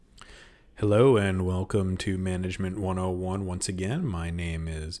Hello and welcome to Management 101 once again. My name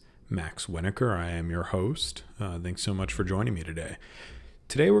is Max Winokur. I am your host. Thanks so much for joining me today.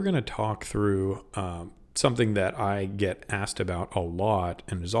 Today we're going to talk through something that I get asked about a lot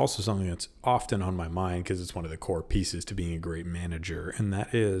and is also something that's often on my mind because it's one of the core pieces to being a great manager, and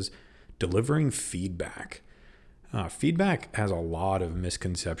that is delivering feedback. Feedback has a lot of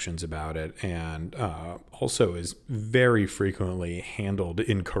misconceptions about it and also is very frequently handled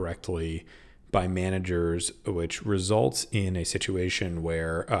incorrectly by managers, which results in a situation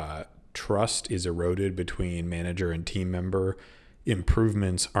where trust is eroded between manager and team member,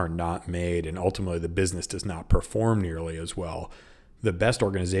 improvements are not made, and ultimately the business does not perform nearly as well. The best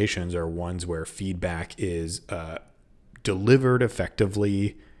organizations are ones where feedback is delivered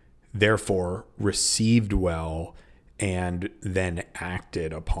effectively, therefore received well, and then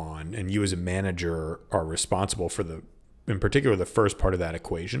acted upon. And you as a manager are responsible for in particular, the first part of that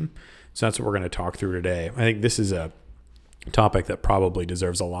equation. So that's what we're going to talk through today. I think this is a topic that probably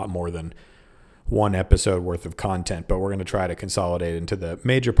deserves a lot more than one episode worth of content, but we're going to try to consolidate into the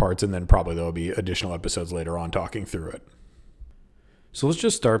major parts, and then probably there'll be additional episodes later on talking through it. So let's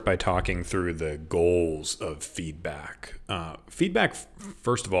just start by talking through the goals of feedback. Feedback,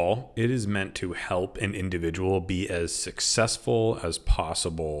 first of all, it is meant to help an individual be as successful as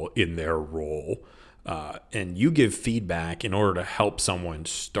possible in their role. And you give feedback in order to help someone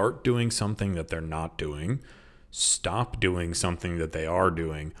start doing something that they're not doing, stop doing something that they are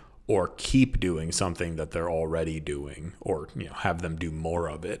doing, or keep doing something that they're already doing, or have them do more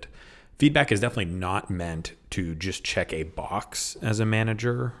of it. Feedback is definitely not meant to just check a box as a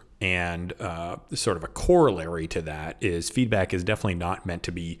manager, and sort of a corollary to that is feedback is definitely not meant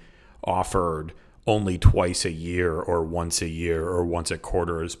to be offered only twice a year or once a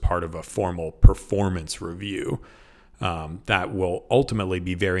quarter as part of a formal performance review. That will ultimately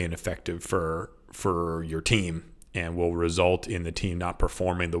be very ineffective for your team and will result in the team not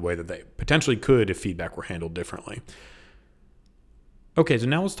performing the way that they potentially could if feedback were handled differently. Okay, so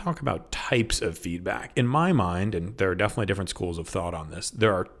now let's talk about types of feedback. In my mind, and there are definitely different schools of thought on this,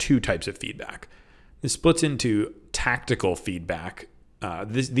 there are two types of feedback. This splits into tactical feedback.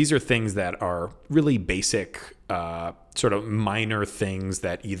 These are things that are really basic, sort of minor things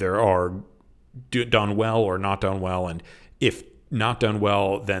that either are done well or not done well. And if not done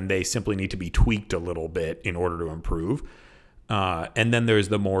well, then they simply need to be tweaked a little bit in order to improve. And then there's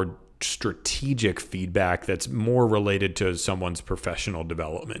the more strategic feedback that's more related to someone's professional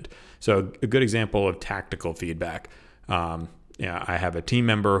development. So a good example of tactical feedback. I have a team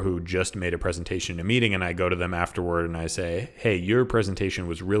member who just made a presentation in a meeting, and I go to them afterward and I say, hey, your presentation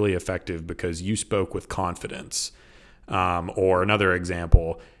was really effective because you spoke with confidence. Or another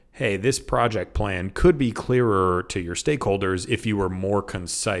example, hey, this project plan could be clearer to your stakeholders if you were more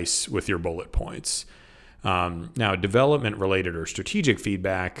concise with your bullet points. Now, development related or strategic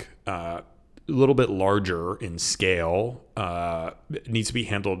feedback, a little bit larger in scale, it needs to be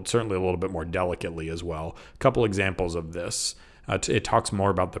handled certainly a little bit more delicately as well. A couple examples of this. It talks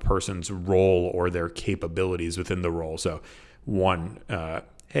more about the person's role or their capabilities within the role. So one,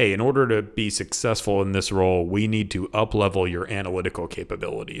 hey, in order to be successful in this role, we need to up-level your analytical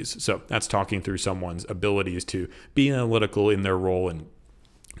capabilities. So that's talking through someone's abilities to be analytical in their role, and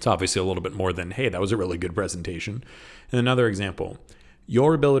it's obviously a little bit more than, hey, that was a really good presentation. And another example,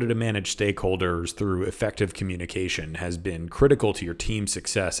 your ability to manage stakeholders through effective communication has been critical to your team's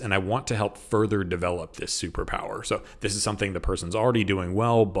success, and I want to help further develop this superpower. So this is something the person's already doing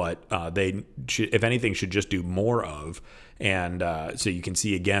well, but they should, if anything, should just do more of. And so you can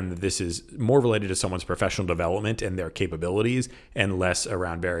see again that this is more related to someone's professional development and their capabilities, and less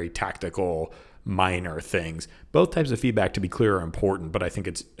around very tactical, minor things. Both types of feedback, to be clear, are important, but I think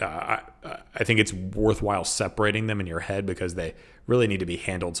it's worthwhile separating them in your head because they really need to be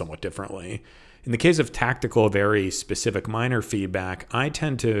handled somewhat differently. In the case of tactical, very specific minor feedback, I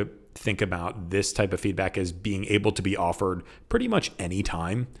tend to think about this type of feedback as being able to be offered pretty much any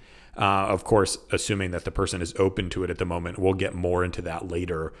time. Of course, assuming that the person is open to it at the moment. We'll get more into that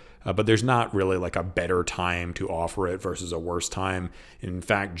later. But there's not really like a better time to offer it versus a worse time. In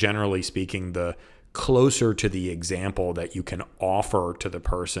fact, generally speaking, the closer to the example that you can offer to the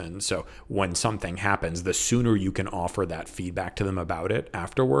person. So when something happens, the sooner you can offer that feedback to them about it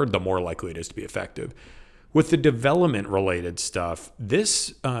afterward, the more likely it is to be effective. With the development related stuff,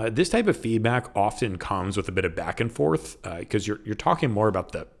 this type of feedback often comes with a bit of back and forth because you're talking more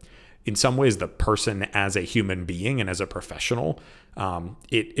about in some ways, the person as a human being and as a professional.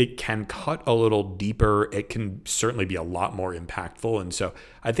 It can cut a little deeper. It can certainly be a lot more impactful. And so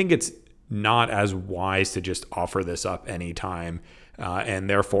I think it's not as wise to just offer this up anytime. And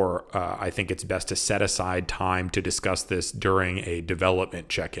therefore, I think it's best to set aside time to discuss this during a development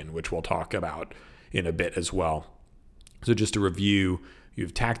check-in, which we'll talk about in a bit as well. So just to review, you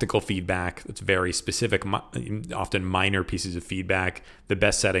have tactical feedback that's very specific, often minor pieces of feedback. The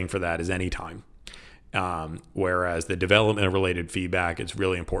best setting for that is anytime. Whereas the development-related feedback, it's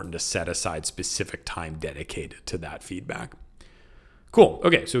really important to set aside specific time dedicated to that feedback. Cool.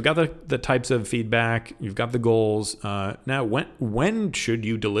 Okay, so we've got the types of feedback. You've got the goals. Now, when should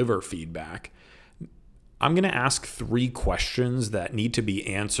you deliver feedback? I'm going to ask 3 questions that need to be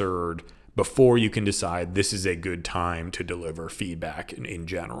answered before you can decide this is a good time to deliver feedback in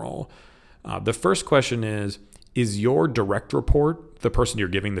general. The first question is your direct report, the person you're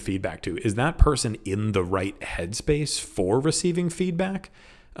giving the feedback to, is that person in the right headspace for receiving feedback?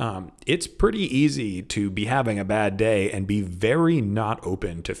 It's pretty easy to be having a bad day and be very not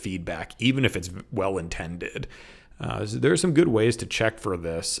open to feedback, even if it's well-intended. So there are some good ways to check for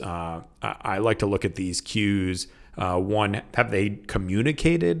this. I like to look at these cues. One, have they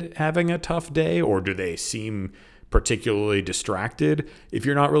communicated having a tough day, or do they seem particularly distracted? If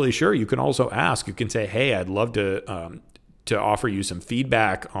you're not really sure, you can also ask. You can say, hey, I'd love to offer you some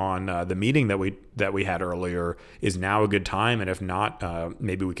feedback on the meeting that we had earlier. Is now a good time? And if not,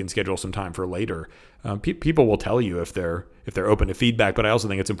 maybe we can schedule some time for later. People will tell you if they're open to feedback, but I also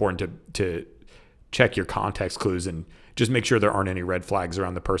think it's important to check your context clues and just make sure there aren't any red flags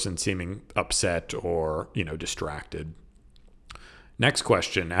around the person seeming upset or distracted. Next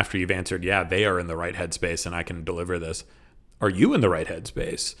question, after you've answered, yeah, they are in the right headspace and I can deliver this. Are you in the right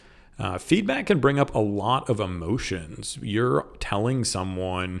headspace? Feedback can bring up a lot of emotions. You're telling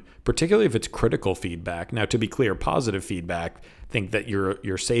someone, particularly if it's critical feedback. Now, to be clear, positive feedback, think that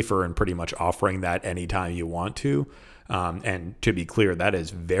you're safer in pretty much offering that anytime you want to. And to be clear, that is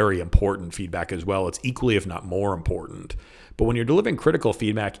very important feedback as well. It's equally, if not more important. But when you're delivering critical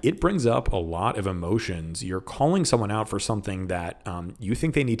feedback, it brings up a lot of emotions. You're calling someone out for something that you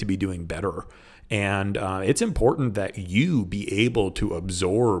think they need to be doing better. And it's important that you be able to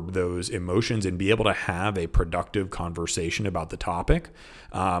absorb those emotions and be able to have a productive conversation about the topic.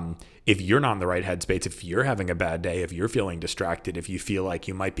 If you're not in the right headspace, if you're having a bad day, if you're feeling distracted, if you feel like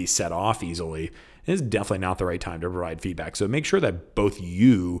you might be set off easily, it's definitely not the right time to provide feedback. So make sure that both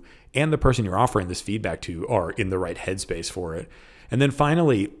you and the person you're offering this feedback to are in the right headspace for it. And then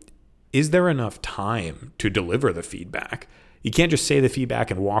finally, is there enough time to deliver the feedback? You can't just say the feedback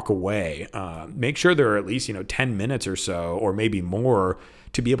and walk away. Make sure there are at least 10 minutes or so, or maybe more,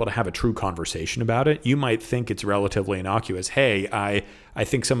 to be able to have a true conversation about it. You might think it's relatively innocuous. Hey, I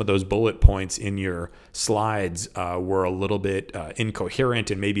think some of those bullet points in your slides were a little bit incoherent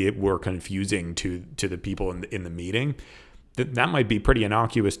and maybe were confusing to the people in the meeting. That might be pretty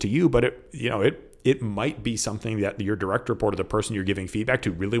innocuous to you, but it might be something that your direct report or the person you're giving feedback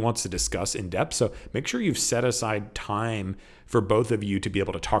to really wants to discuss in depth. So make sure you've set aside time for both of you to be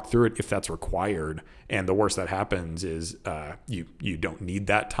able to talk through it if that's required. And the worst that happens is you don't need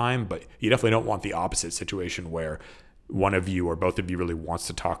that time, but you definitely don't want the opposite situation where one of you or both of you really wants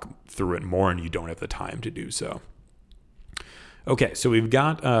to talk through it more and you don't have the time to do so. Okay, so we've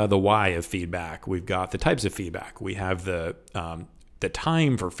got the why of feedback. We've got the types of feedback. We have the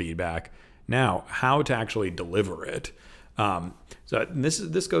time for feedback. Now, how to actually deliver it. So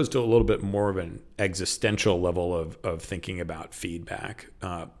this goes to a little bit more of an existential level of thinking about feedback.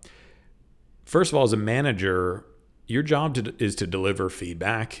 First of all, as a manager, your job is to deliver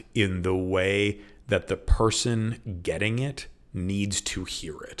feedback in the way that the person getting it needs to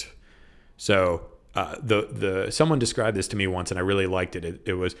hear it. So someone described this to me once, and I really liked it.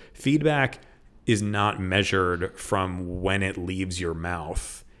 It was feedback is not measured from when it leaves your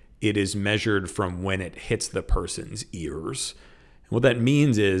mouth. It is measured from when it hits the person's ears. And what that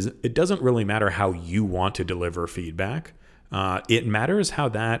means is it doesn't really matter how you want to deliver feedback. It matters how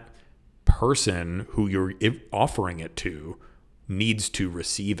that person who you're offering it to needs to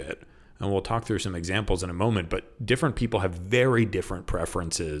receive it. And we'll talk through some examples in a moment, but different people have very different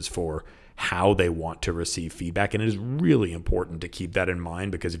preferences for how they want to receive feedback. And it is really important to keep that in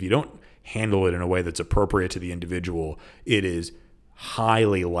mind, because if you don't handle it in a way that's appropriate to the individual, it is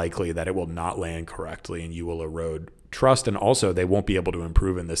highly likely that it will not land correctly and you will erode trust. And also they won't be able to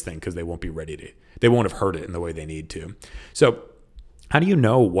improve in this thing because they won't be ready to, they won't have heard it in the way they need to. So how do you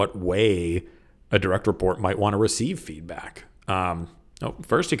know what way a direct report might want to receive feedback?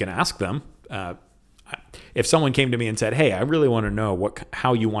 First, you can ask them. If someone came to me and said, hey, I really want to know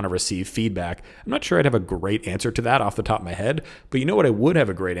how you want to receive feedback, I'm not sure I'd have a great answer to that off the top of my head. But you know what I would have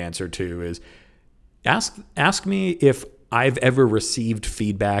a great answer to is ask me if I've ever received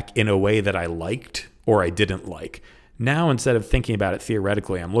feedback in a way that I liked or I didn't like. Now, instead of thinking about it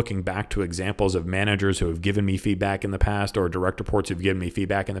theoretically, I'm looking back to examples of managers who have given me feedback in the past or direct reports who've given me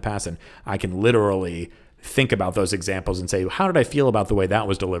feedback in the past. And I can literally think about those examples and say, how did I feel about the way that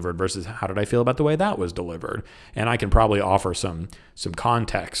was delivered versus how did I feel about the way that was delivered? And I can probably offer some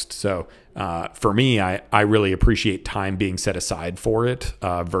context. So for me, I really appreciate time being set aside for it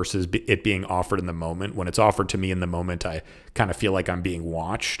versus it being offered in the moment. When it's offered to me in the moment, I kind of feel like I'm being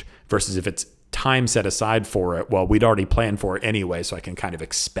watched versus if it's time set aside for it, well, we'd already planned for it anyway, so I can kind of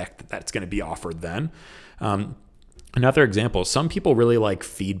expect that it's going to be offered then. Another example, some people really like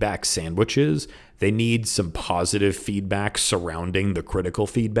feedback sandwiches. They need some positive feedback surrounding the critical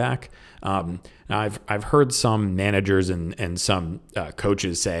feedback. Now I've heard some managers and some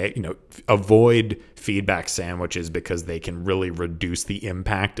coaches say, avoid feedback sandwiches because they can really reduce the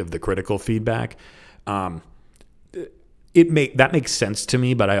impact of the critical feedback. That makes sense to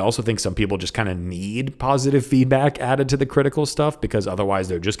me, but I also think some people just kind of need positive feedback added to the critical stuff because otherwise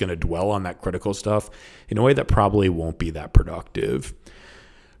they're just going to dwell on that critical stuff in a way that probably won't be that productive.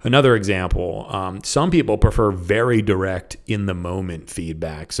 Another example, some people prefer very direct in the moment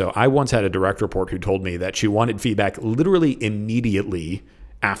feedback. So I once had a direct report who told me that she wanted feedback literally immediately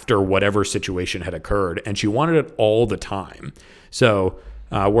after whatever situation had occurred, and she wanted it all the time. So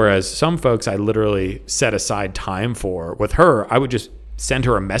whereas some folks I literally set aside time for, with her, I would just send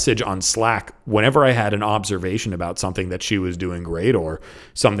her a message on Slack whenever I had an observation about something that she was doing great or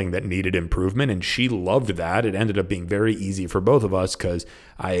something that needed improvement. And she loved that. It ended up being very easy for both of us because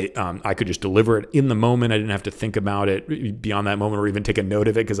I could just deliver it in the moment. I didn't have to think about it beyond that moment or even take a note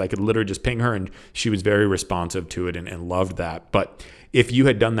of it because I could literally just ping her and she was very responsive to it and loved that. But if you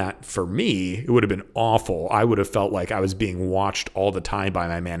had done that for me, it would have been awful. I would have felt like I was being watched all the time by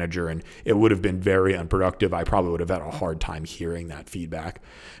my manager, and it would have been very unproductive. I probably would have had a hard time hearing that feedback.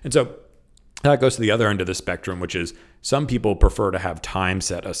 And so that goes to the other end of the spectrum, which is some people prefer to have time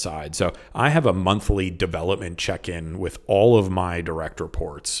set aside. So I have a monthly development check-in with all of my direct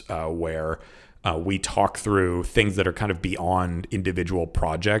reports where we talk through things that are kind of beyond individual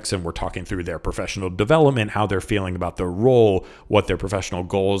projects, and we're talking through their professional development, how they're feeling about their role, what their professional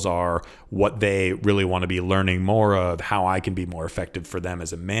goals are, what they really want to be learning more of, how I can be more effective for them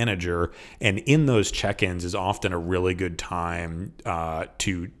as a manager. And in those check-ins is often a really good time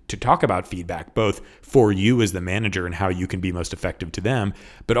to talk about feedback, both for you as the manager and how you can be most effective to them,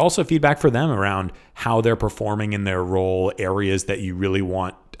 but also feedback for them around how they're performing in their role, areas that you really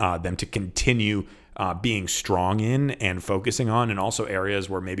want them to continue being strong in and focusing on, and also areas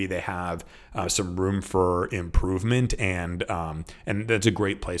where maybe they have some room for improvement, and that's a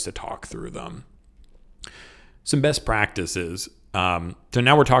great place to talk through them. Some best practices. So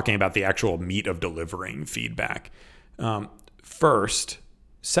now we're talking about the actual meat of delivering feedback. First,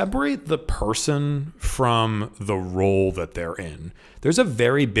 separate the person from the role that they're in. There's a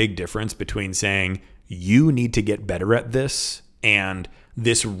very big difference between saying you need to get better at this and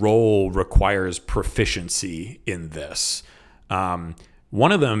this role requires proficiency in this.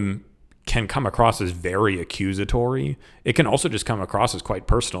 One of them can come across as very accusatory. It can also just come across as quite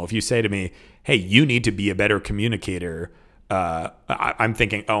personal. If you say to me, hey, you need to be a better communicator, I'm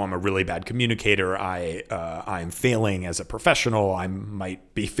thinking, oh, I'm a really bad communicator. I'm failing as a professional. I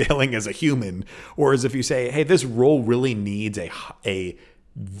might be failing as a human. Whereas if you say, hey, this role really needs a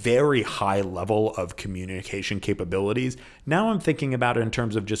very high level of communication capabilities, now I'm thinking about it in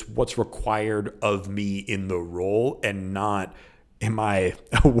terms of just what's required of me in the role and not, am I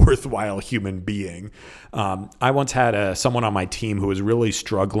a worthwhile human being? I once had someone on my team who was really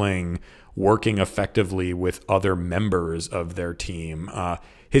struggling working effectively with other members of their team.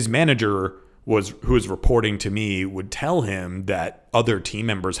 His manager who was reporting to me would tell him that other team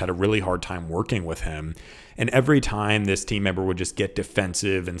members had a really hard time working with him. And every time this team member would just get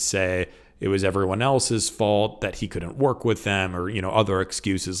defensive and say it was everyone else's fault that he couldn't work with them, or, other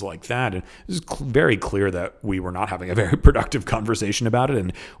excuses like that. And it was very clear that we were not having a very productive conversation about it.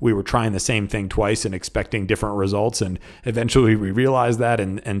 And we were trying the same thing twice and expecting different results. And eventually we realized that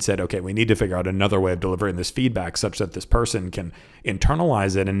and said, okay, we need to figure out another way of delivering this feedback such that this person can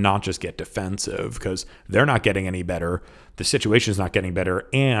internalize it and not just get defensive, because they're not getting any better. The situation is not getting better.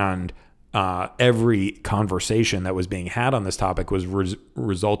 And every conversation that was being had on this topic was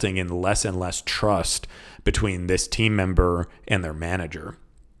resulting in less and less trust between this team member and their manager.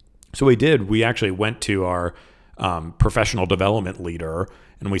 So we actually went to our professional development leader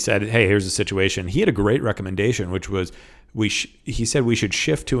and we said, hey, here's the situation. He had a great recommendation, which was he said we should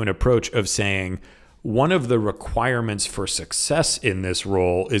shift to an approach of saying, one of the requirements for success in this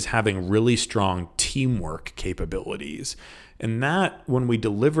role is having really strong teamwork capabilities. And that, when we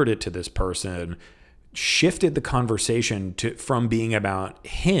delivered it to this person, shifted the conversation from being about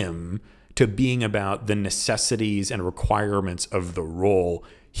him to being about the necessities and requirements of the role,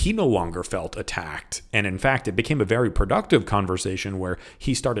 he no longer felt attacked. And in fact, it became a very productive conversation where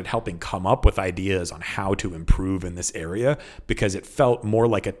he started helping come up with ideas on how to improve in this area, because it felt more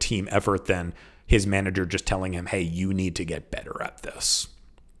like a team effort than his manager just telling him, hey, you need to get better at this.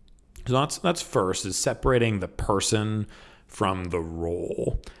 So that's first, is separating the person from the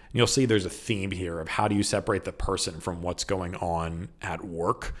role. And you'll see there's a theme here of how do you separate the person from what's going on at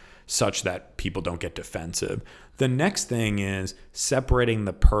work such that people don't get defensive. The next thing is separating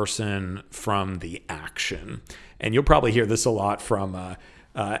the person from the action. And you'll probably hear this a lot from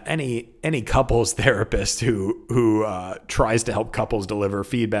any couples therapist who tries to help couples deliver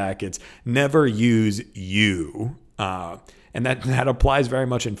feedback. It's never use you. And that applies very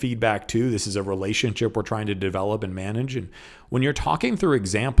much in feedback too. This is a relationship we're trying to develop and manage. And when you're talking through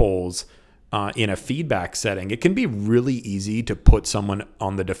examples in a feedback setting, it can be really easy to put someone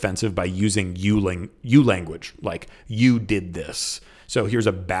on the defensive by using you language, like you did this. So here's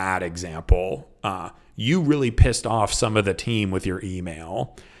a bad example. You really pissed off some of the team with your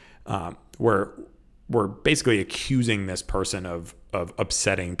email. We're basically accusing this person of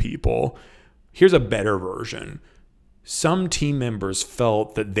upsetting people. Here's a better version. Some team members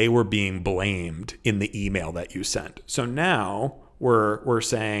felt that they were being blamed in the email that you sent. So now we're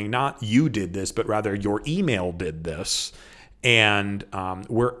saying not you did this, but rather your email did this. And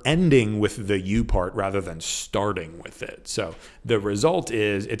we're ending with the you part rather than starting with it. So the result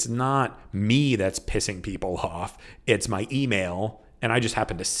is it's not me that's pissing people off. It's my email, and I just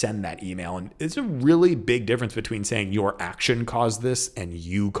happen to send that email. And it's a really big difference between saying your action caused this and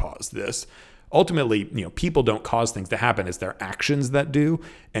you caused this. Ultimately, people don't cause things to happen. It's their actions that do.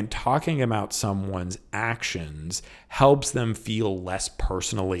 And talking about someone's actions helps them feel less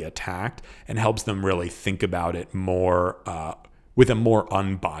personally attacked and helps them really think about it more with a more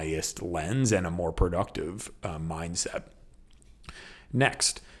unbiased lens and a more productive mindset.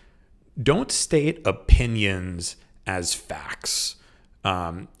 Next, don't state opinions as facts.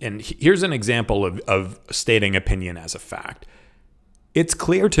 And here's an example of stating opinion as a fact. It's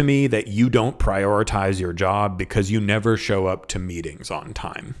clear to me that you don't prioritize your job because you never show up to meetings on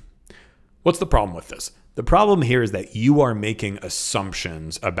time. What's the problem with this? The problem here is that you are making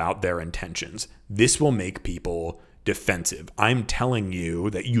assumptions about their intentions. This will make people defensive. I'm telling you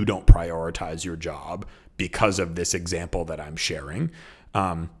that you don't prioritize your job because of this example that I'm sharing.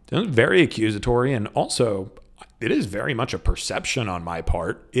 It's very accusatory, and also it is very much a perception on my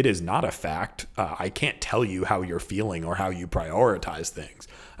part. It is not a fact. I can't tell you how you're feeling or how you prioritize things.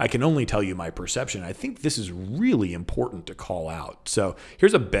 I can only tell you my perception. I think this is really important to call out. So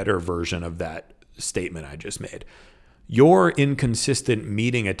here's a better version of that statement I just made. Your inconsistent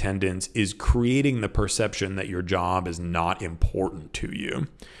meeting attendance is creating the perception that your job is not important to you.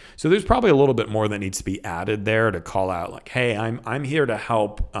 So there's probably a little bit more that needs to be added there to call out like, hey, I'm here to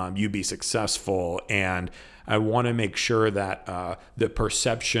help you be successful, and I want to make sure that the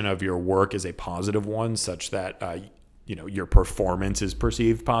perception of your work is a positive one, such that your performance is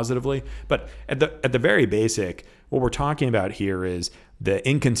perceived positively. But at the very basic, what we're talking about here is the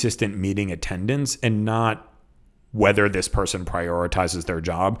inconsistent meeting attendance and not whether this person prioritizes their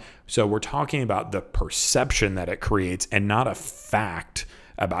job. So we're talking about the perception that it creates and not a fact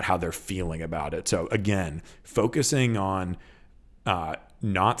about how they're feeling about it. So again, focusing on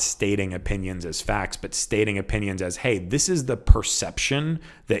not stating opinions as facts, but stating opinions as, hey, this is the perception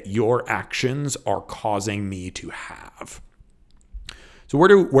that your actions are causing me to have. So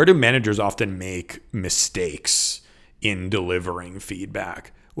where do managers often make mistakes in delivering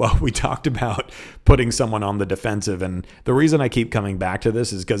feedback? Well, we talked about putting someone on the defensive, and the reason I keep coming back to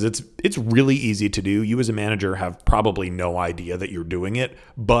this is because it's really easy to do. You as a manager have probably no idea that you're doing it,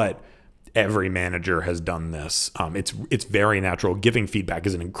 but every manager has done this. It's very natural. Giving feedback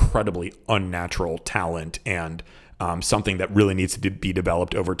is an incredibly unnatural talent, and something that really needs to be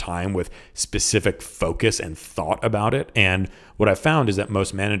developed over time with specific focus and thought about it. And what I found is that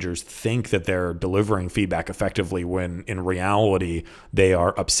most managers think that they're delivering feedback effectively when in reality they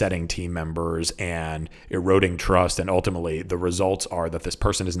are upsetting team members and eroding trust. And ultimately the results are that this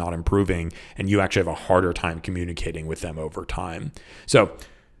person is not improving and you actually have a harder time communicating with them over time. So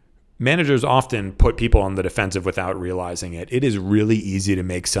managers often put people on the defensive without realizing it. It is really easy to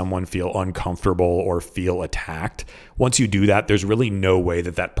make someone feel uncomfortable or feel attacked. Once you do that, there's really no way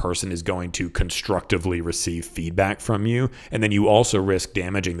that that person is going to constructively receive feedback from you. And then you also risk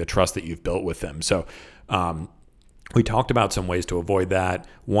damaging the trust that you've built with them. So we talked about some ways to avoid that.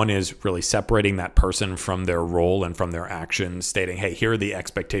 One is really separating that person from their role and from their actions, stating, hey, here are the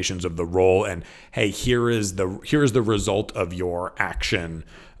expectations of the role, and hey, here's the result of your action,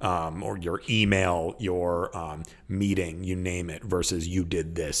 or your email, your meeting, you name it, versus you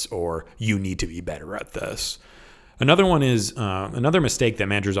did this or you need to be better at this. Another one is another mistake that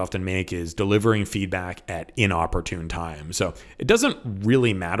managers often make is delivering feedback at inopportune times. So it doesn't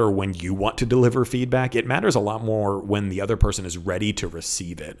really matter when you want to deliver feedback. It matters a lot more when the other person is ready to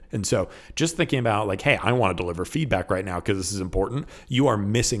receive it. And so just thinking about like, hey, I want to deliver feedback right now because this is important, you are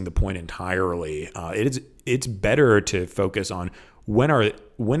missing the point entirely. It's better to focus on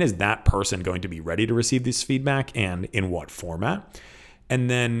when is that person going to be ready to receive this feedback and in what format. And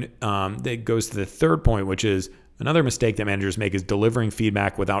then that goes to the third point, which is another mistake that managers make is delivering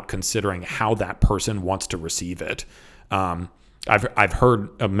feedback without considering how that person wants to receive it. I've heard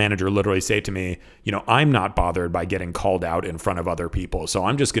a manager literally say to me, I'm not bothered by getting called out in front of other people, so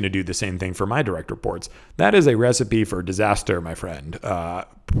I'm just going to do the same thing for my direct reports. That is a recipe for disaster, my friend.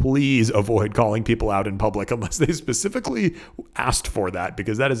 Please avoid calling people out in public unless they specifically asked for that,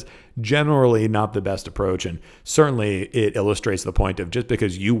 because that is generally not the best approach. And certainly it illustrates the point of just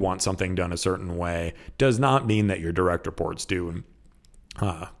because you want something done a certain way does not mean that your direct reports do.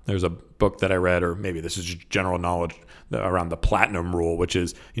 There's a book that I read, or maybe this is just general knowledge, around the platinum rule, which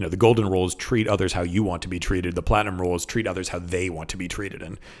is, the golden rule is treat others how you want to be treated. The platinum rule is treat others how they want to be treated.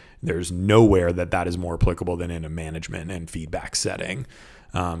 And there's nowhere that is more applicable than in a management and feedback setting.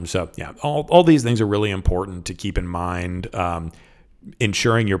 All these things are really important to keep in mind.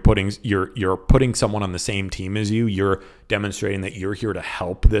 Ensuring you're putting someone on the same team as you. You're demonstrating that you're here to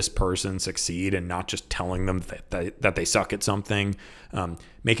help this person succeed and not just telling them that they suck at something.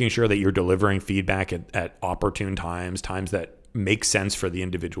 Making sure that you're delivering feedback at opportune times that make sense for the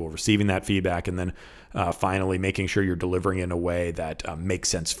individual receiving that feedback. And then finally, making sure you're delivering in a way that makes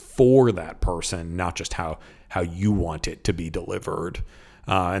sense for that person, not just how you want it to be delivered.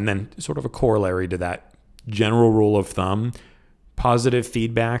 And then sort of a corollary to that general rule of thumb, positive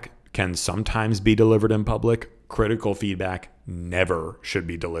feedback can sometimes be delivered in public. Critical feedback never should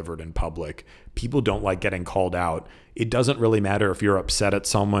be delivered in public. People don't like getting called out. It doesn't really matter if you're upset at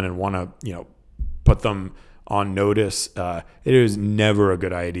someone and want to, put them on notice. It is never a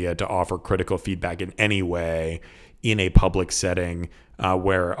good idea to offer critical feedback in any way in a public setting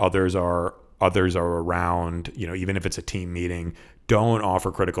where others are around. Even if it's a team meeting, don't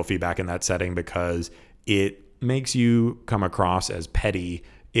offer critical feedback in that setting because it makes you come across as petty.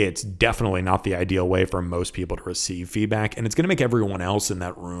 It's definitely not the ideal way for most people to receive feedback, and it's going to make everyone else in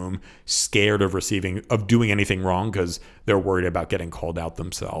that room scared of doing anything wrong because they're worried about getting called out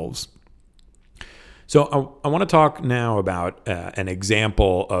themselves. So I want to talk now about an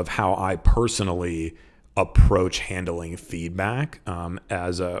example of how I personally approach handling feedback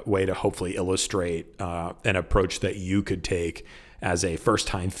as a way to hopefully illustrate an approach that you could take as a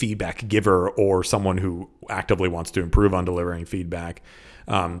first-time feedback giver or someone who actively wants to improve on delivering feedback.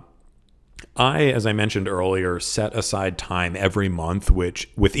 I, as I mentioned earlier, set aside time every month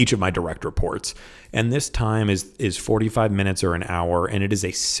with each of my direct reports. And this time is 45 minutes or an hour, and it is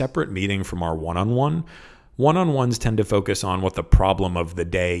a separate meeting from our one-on-one. One-on-ones tend to focus on what the problem of the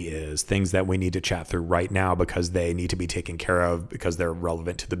day is, things that we need to chat through right now because they need to be taken care of because they're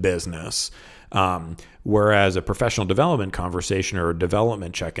relevant to the business. Whereas a professional development conversation or a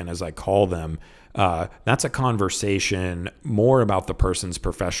development check-in, as I call them, that's a conversation more about the person's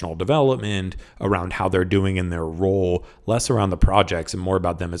professional development, around how they're doing in their role, less around the projects and more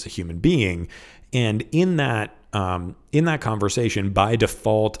about them as a human being. And in that conversation, by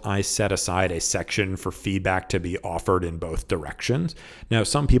default, I set aside a section for feedback to be offered in both directions. Now,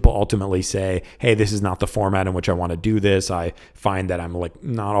 some people ultimately say, hey, this is not the format in which I want to do this. I find that I'm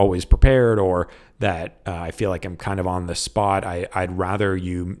not always prepared, or that I feel like I'm kind of on the spot. I'd rather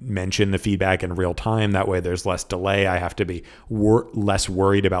you mention the feedback in real time. That way there's less delay. I have to be less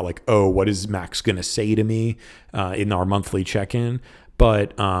worried about what is Max going to say to me in our monthly check-in.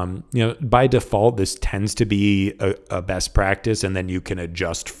 But, by default, this tends to be a best practice, and then you can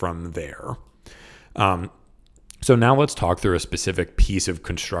adjust from there. So now let's talk through a specific piece of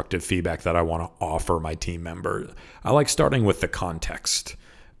constructive feedback that I want to offer my team members. I like starting with the context.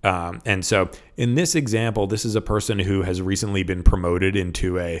 And so in this example, this is a person who has recently been promoted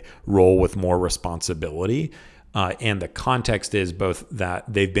into a role with more responsibility. And the context is both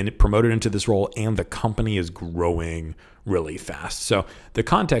that they've been promoted into this role and the company is growing really fast. So the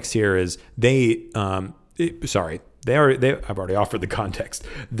context here is I've already offered the context.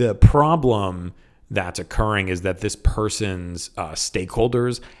 The problem that's occurring is that this person's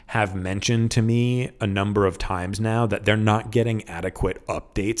stakeholders have mentioned to me a number of times now that they're not getting adequate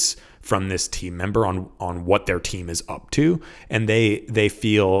updates from this team member on what their team is up to. And they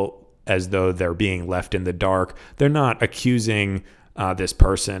feel as though they're being left in the dark. They're not accusing this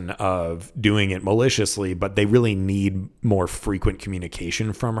person of doing it maliciously, but they really need more frequent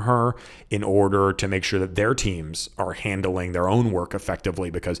communication from her in order to make sure that their teams are handling their own work effectively,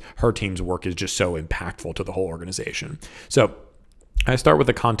 because her team's work is just so impactful to the whole organization. So I start with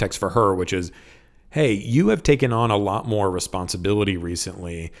the context for her, which is, hey, you have taken on a lot more responsibility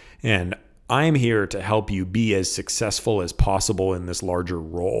recently, and I'm here to help you be as successful as possible in this larger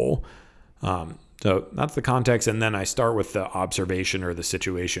role. So that's the context. And then I start with the observation or the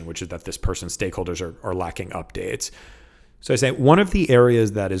situation, which is that this person's stakeholders are lacking updates. So I say one of the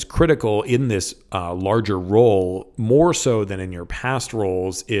areas that is critical in this larger role, more so than in your past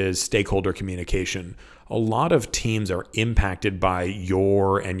roles, is stakeholder communication. A lot of teams are impacted by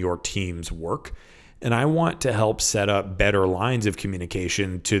your and your team's work. And I want to help set up better lines of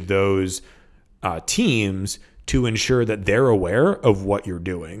communication to those teams to ensure that they're aware of what you're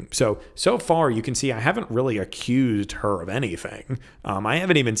doing. So far, you can see I haven't really accused her of anything. I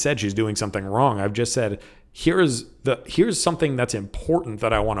haven't even said she's doing something wrong. I've just said, here's something that's important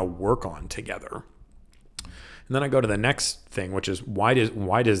that I want to work on together. And then I go to the next thing, which is why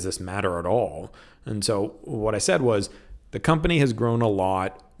does this matter at all? And so what I said was, the company has grown a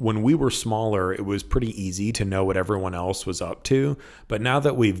lot. When we were smaller, it was pretty easy to know what everyone else was up to. But now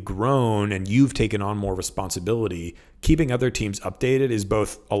that we've grown and you've taken on more responsibility, keeping other teams updated is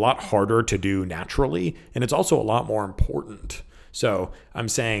both a lot harder to do naturally, and it's also a lot more important. So I'm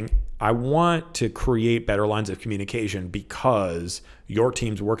saying I want to create better lines of communication because your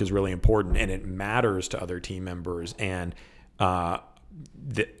team's work is really important and it matters to other team members. And I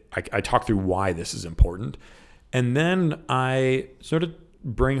talk through why this is important. And then I sort of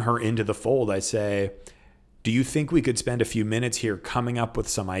bring her into the fold. I say, do you think we could spend a few minutes here coming up with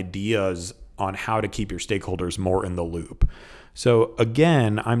some ideas on how to keep your stakeholders more in the loop? So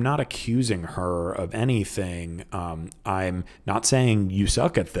again, I'm not accusing her of anything. I'm not saying you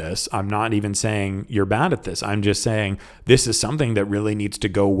suck at this. I'm not even saying you're bad at this. I'm just saying this is something that really needs to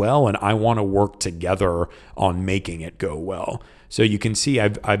go well, and I want to work together on making it go well. So you can see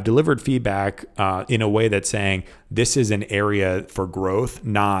I've delivered feedback in a way that's saying this is an area for growth,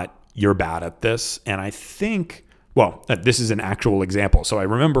 not you're bad at this. And I think, this is an actual example. So I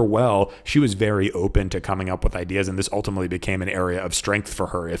remember well, she was very open to coming up with ideas, and this ultimately became an area of strength for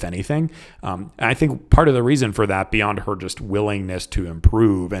her, if anything. And I think part of the reason for that, beyond her just willingness to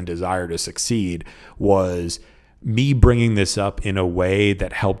improve and desire to succeed, was me bringing this up in a way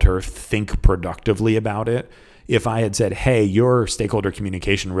that helped her think productively about it. If I had said, hey, your stakeholder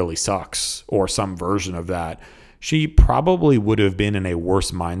communication really sucks, or some version of that, she probably would have been in a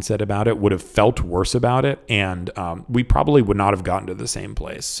worse mindset about it, would have felt worse about it, and we probably would not have gotten to the same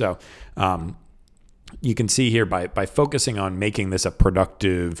place. So you can see here by focusing on making this a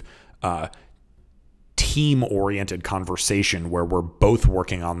productive, team-oriented conversation where we're both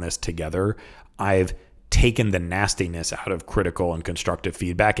working on this together, I've taken the nastiness out of critical and constructive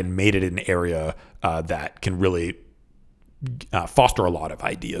feedback and made it an area that can really foster a lot of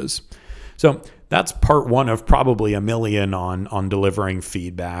ideas. So that's part one of probably a million on delivering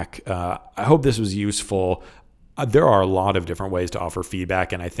feedback. I hope this was useful. There are a lot of different ways to offer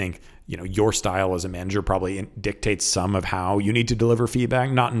feedback, and I think your style as a manager probably dictates some of how you need to deliver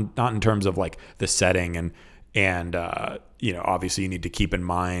feedback. Not in terms of like the setting and obviously you need to keep in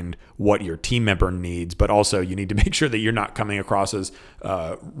mind what your team member needs, but also you need to make sure that you're not coming across as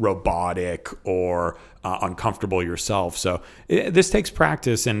robotic or uncomfortable yourself. So this takes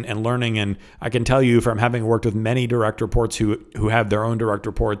practice and learning. And I can tell you from having worked with many direct reports who have their own direct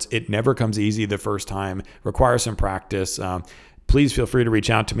reports, it never comes easy the first time. Requires some practice. Please feel free to reach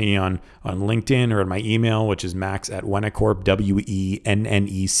out to me on LinkedIn or at my email, which is max@wennecorp,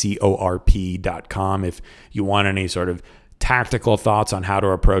 WENNECORP.com. If you want any sort of tactical thoughts on how to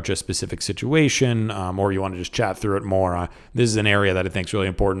approach a specific situation, or you want to just chat through it more, this is an area that I think is really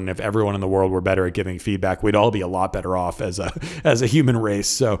important. If everyone in the world were better at giving feedback, we'd all be a lot better off as a human race.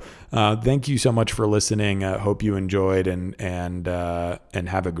 So thank you so much for listening. Hope you enjoyed and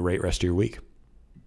have a great rest of your week.